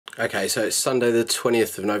Okay, so it's Sunday the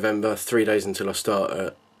 20th of November, 3 days until I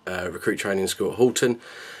start at recruit training school at Halton,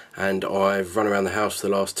 and I've run around the house for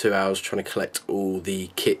the last 2 hours trying to collect all the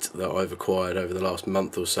kit that I've acquired over the last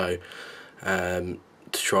month or so to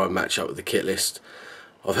try and match up with the kit list.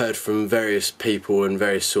 I've heard from various people and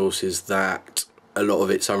various sources that a lot of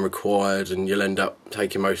it's unrequired and you'll end up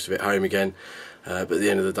taking most of it home again, but at the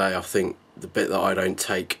end of the day I think the bit that I don't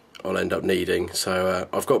take I'll end up needing, so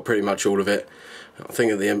I've got pretty much all of it. I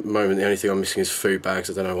think at the moment the only thing I'm missing is food bags.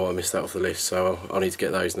 I don't know why I missed that off the list, so I'll need to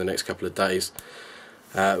get those in the next couple of days.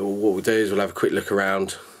 What we'll do is we'll have a quick look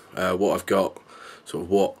around what I've got, sort of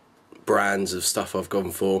what brands of stuff I've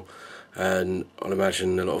gone for, and I'll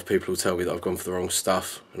imagine a lot of people will tell me that I've gone for the wrong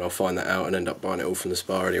stuff, and I'll find that out and end up buying it all from the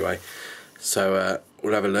spa anyway. So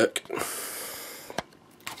we'll have a look.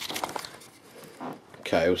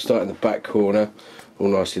 Okay, we'll start in the back corner, all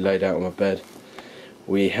nicely laid out on my bed.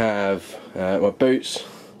 We have my boots,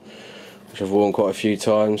 which I've worn quite a few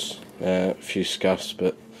times, a few scuffs,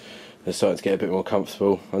 but they're starting to get a bit more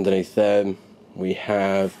comfortable. Underneath them we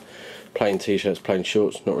have plain t-shirts, plain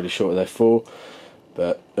shorts, not really sure what they're for,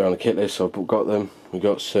 but they're on the kit list, so I've got them. We've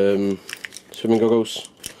got some swimming goggles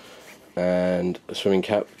and a swimming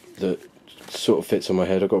cap that sort of fits on my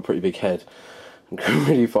head. I've got a pretty big head and couldn't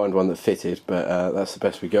really find one that fitted, but that's the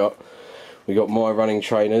best we got. We got my running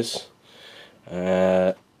trainers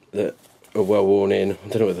that are well worn in. I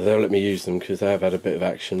don't know whether they'll let me use them because they have had a bit of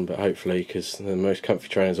action, but hopefully, because they're the most comfy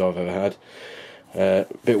trainers I've ever had. A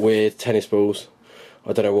bit weird, tennis balls.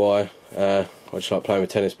 I don't know why. I just like playing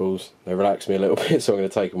with tennis balls. They relax me a little bit, so I'm going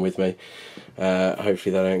to take them with me.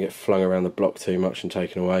 Hopefully they don't get flung around the block too much and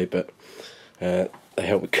taken away, but they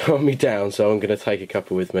help me calm me down, so I'm going to take a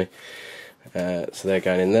couple with me. So they're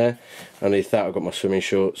going in there. Underneath that I've got my swimming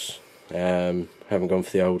shorts. Haven't gone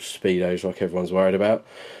for the old Speedos like everyone's worried about.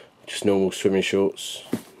 Just normal swimming shorts,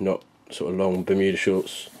 not sort of long Bermuda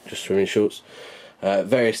shorts, just swimming shorts.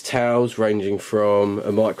 Various towels ranging from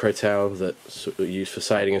a micro towel that's sort of used for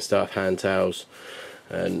sailing and stuff, hand towels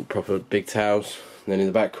and proper big towels. And then in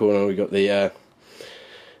the back corner we've got the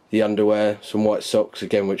underwear, some white socks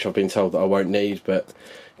again, which I've been told that I won't need, but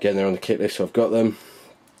again they're on the kit list, so I've got them.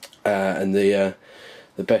 And the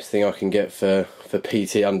best thing I can get for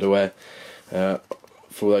PT underwear,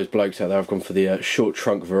 for all those blokes out there, I've gone for the short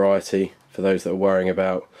trunk variety, for those that are worrying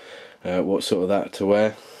about what sort of that to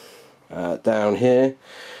wear. Down here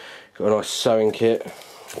got a nice sewing kit.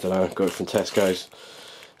 I don't know, got it from Tesco's.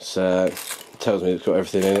 It tells me it's got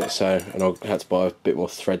everything in it, so, and I had to buy a bit more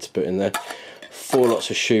thread to put in there. 4 lots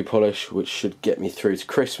of shoe polish, which should get me through to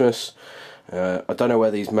Christmas. I don't know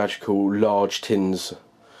where these magical large tins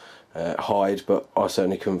hide, but I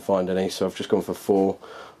certainly couldn't find any, so I've just gone for 4.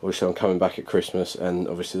 Obviously I'm coming back at Christmas and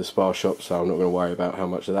obviously the spa shop, so I'm not going to worry about how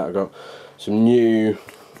much of that I got. Some new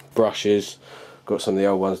brushes, got some of the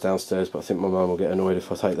old ones downstairs, but I think my mum will get annoyed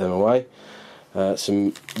if I take them away.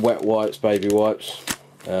 Some wet wipes, baby wipes,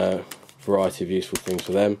 variety of useful things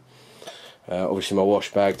for them. Obviously my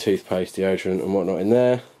wash bag, toothpaste, deodorant and whatnot in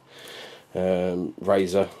there.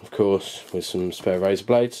 Razor, of course, with some spare razor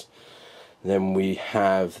blades. Then we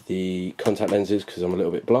have the contact lenses because I'm a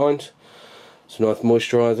little bit blind. Some nice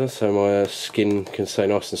moisturiser so my skin can stay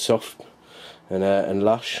nice and soft and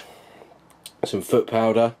lush. Some foot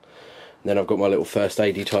powder. And then I've got my little first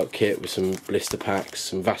aid type kit with some blister packs,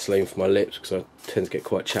 some Vaseline for my lips because I tend to get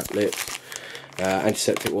quite chapped lips.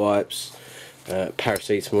 Antiseptic wipes,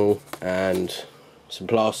 paracetamol and some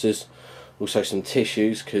plasters. Also some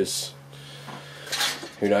tissues because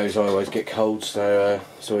who knows, I always get colds, so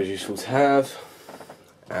it's always useful to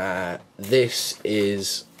have. This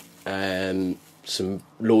is some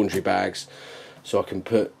laundry bags, so I can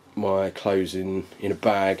put my clothes in a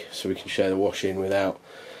bag so we can share the washing without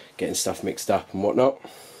getting stuff mixed up and whatnot.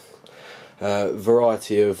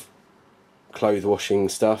 Variety of clothes washing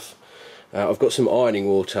stuff. I've got some ironing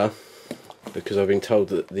water because I've been told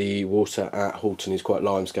that the water at Halton is quite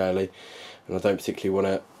limescaley and I don't particularly want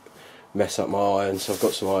to mess up my iron, so I've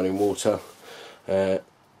got some ironing water. The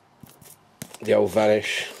old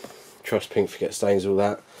Vanish, Trust Pink, Forget Stains, all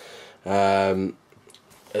that.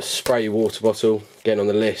 A spray water bottle, again on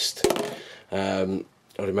the list. I'd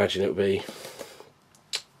imagine it would be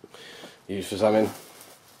used for something.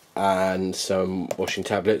 And some washing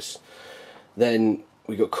tablets. Then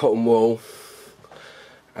we got cotton wool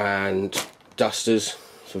and dusters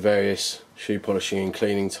for various shoe polishing and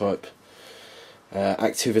cleaning type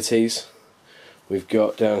activities. We've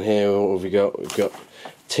got down here, what have we got? We've got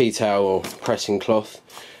tea towel or pressing cloth.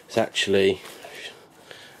 It's actually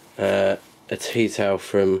a tea towel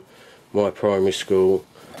from my primary school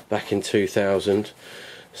back in 2000.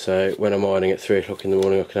 so when I'm ironing at 3 o'clock in the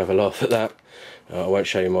morning I can have a laugh at that. I won't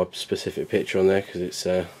show you my specific picture on there because it's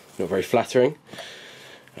not very flattering.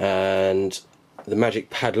 And the magic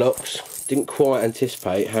padlocks, didn't quite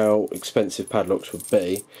anticipate how expensive padlocks would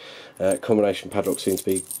be. Combination padlocks seem to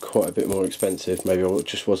be quite a bit more expensive. Maybe I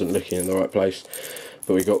just wasn't looking in the right place.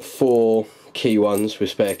 But we got 4 key ones with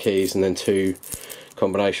spare keys and then 2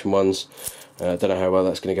 combination ones. Don't know how well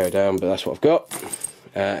that's going to go down, but that's what I've got.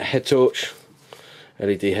 Head torch,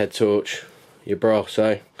 LED head torch, your brass,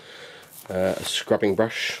 a scrubbing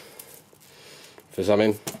brush for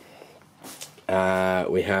summing.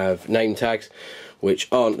 We have name tags, which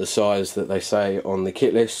aren't the size that they say on the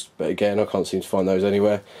kit list, but again I can't seem to find those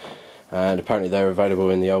anywhere, and apparently they're available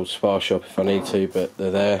in the old Spar shop if I need to, but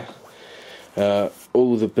they're there.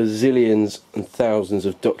 All the bazillions and thousands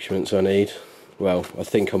of documents I need, well I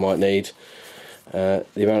think I might need, the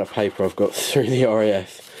amount of paper I've got through the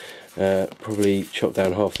RAF, probably chopped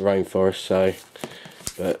down half the rainforest, so,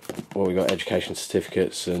 but well, we got education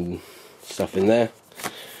certificates and stuff in there.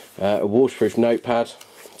 A waterproof notepad,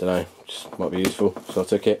 don't know, just might be useful, so I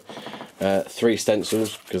took it. 3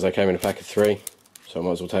 stencils, because they came in a pack of 3, so I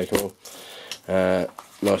might as well take them all.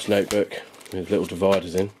 Nice notebook with little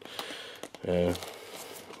dividers in.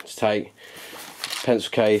 Let's take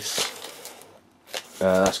pencil case,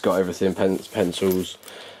 that's got everything, pencils,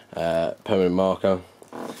 permanent marker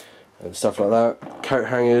and stuff like that. Coat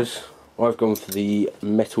hangers, I've gone for the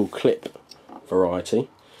metal clip variety.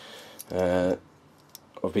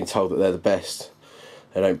 I've been told that they're the best.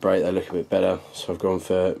 They don't break, they look a bit better, so I've gone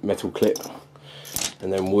for metal clip.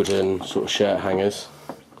 And then wooden sort of shirt hangers.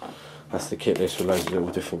 That's the kit list with loads of little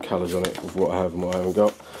different colours on it of what I have and what I haven't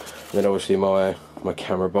got. And then obviously my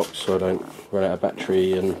camera box, so I don't run out of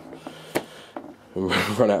battery and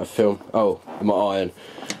run out of film. Oh, and my iron.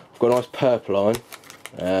 I've got a nice purple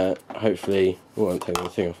iron. Hopefully, oh, I won't take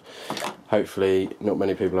anything off. Hopefully not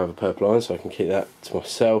many people have a purple iron, so I can keep that to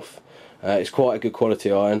myself. It's quite a good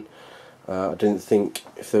quality iron. I didn't think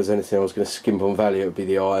if there was anything I was going to skimp on value it would be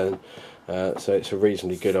the iron. So it's a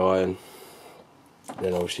reasonably good iron. And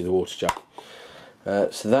then obviously the water jack.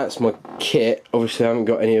 So that's my kit. Obviously I haven't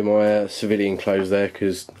got any of my civilian clothes there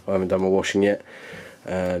because I haven't done my washing yet.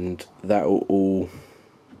 And that will all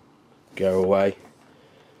go away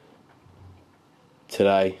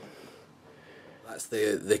today. That's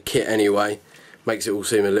the kit anyway. Makes it all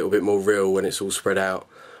seem a little bit more real when it's all spread out.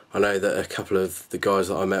 I know that a couple of the guys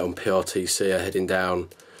that I met on PRTC are heading down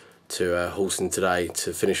to Halton today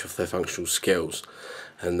to finish off their functional skills,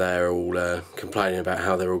 and they're all complaining about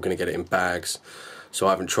how they're all going to get it in bags. So I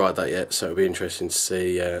haven't tried that yet, so it'll be interesting to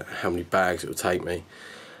see how many bags it will take me.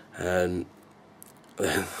 And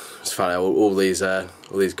it's funny, all these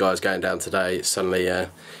guys going down today, it suddenly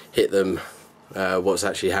hit them what's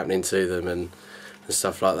actually happening to them and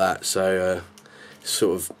stuff like that. So it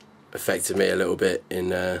sort of affected me a little bit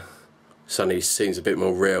in suddenly seems a bit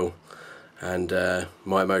more real, and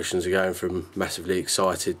my emotions are going from massively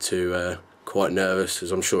excited to quite nervous,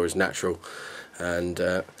 as I'm sure is natural. And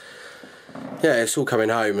yeah, it's all coming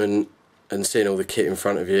home and seeing all the kit in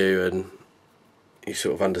front of you, and you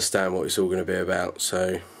sort of understand what it's all going to be about.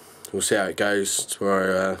 So we'll see how it goes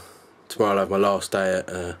tomorrow. Tomorrow I'll have my last day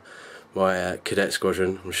at my cadet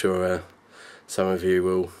squadron. I'm sure some of you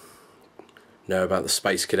will know about the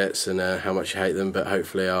space cadets and how much you hate them, but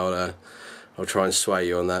hopefully I'll try and sway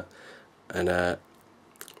you on that and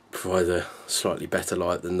provide a slightly better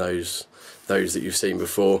light than those that you've seen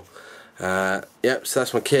before. Yep, so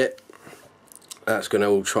that's my kit. That's going to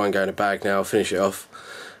all try and go in a bag now. I'll finish it off,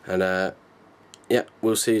 and yeah,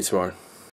 we'll see you tomorrow.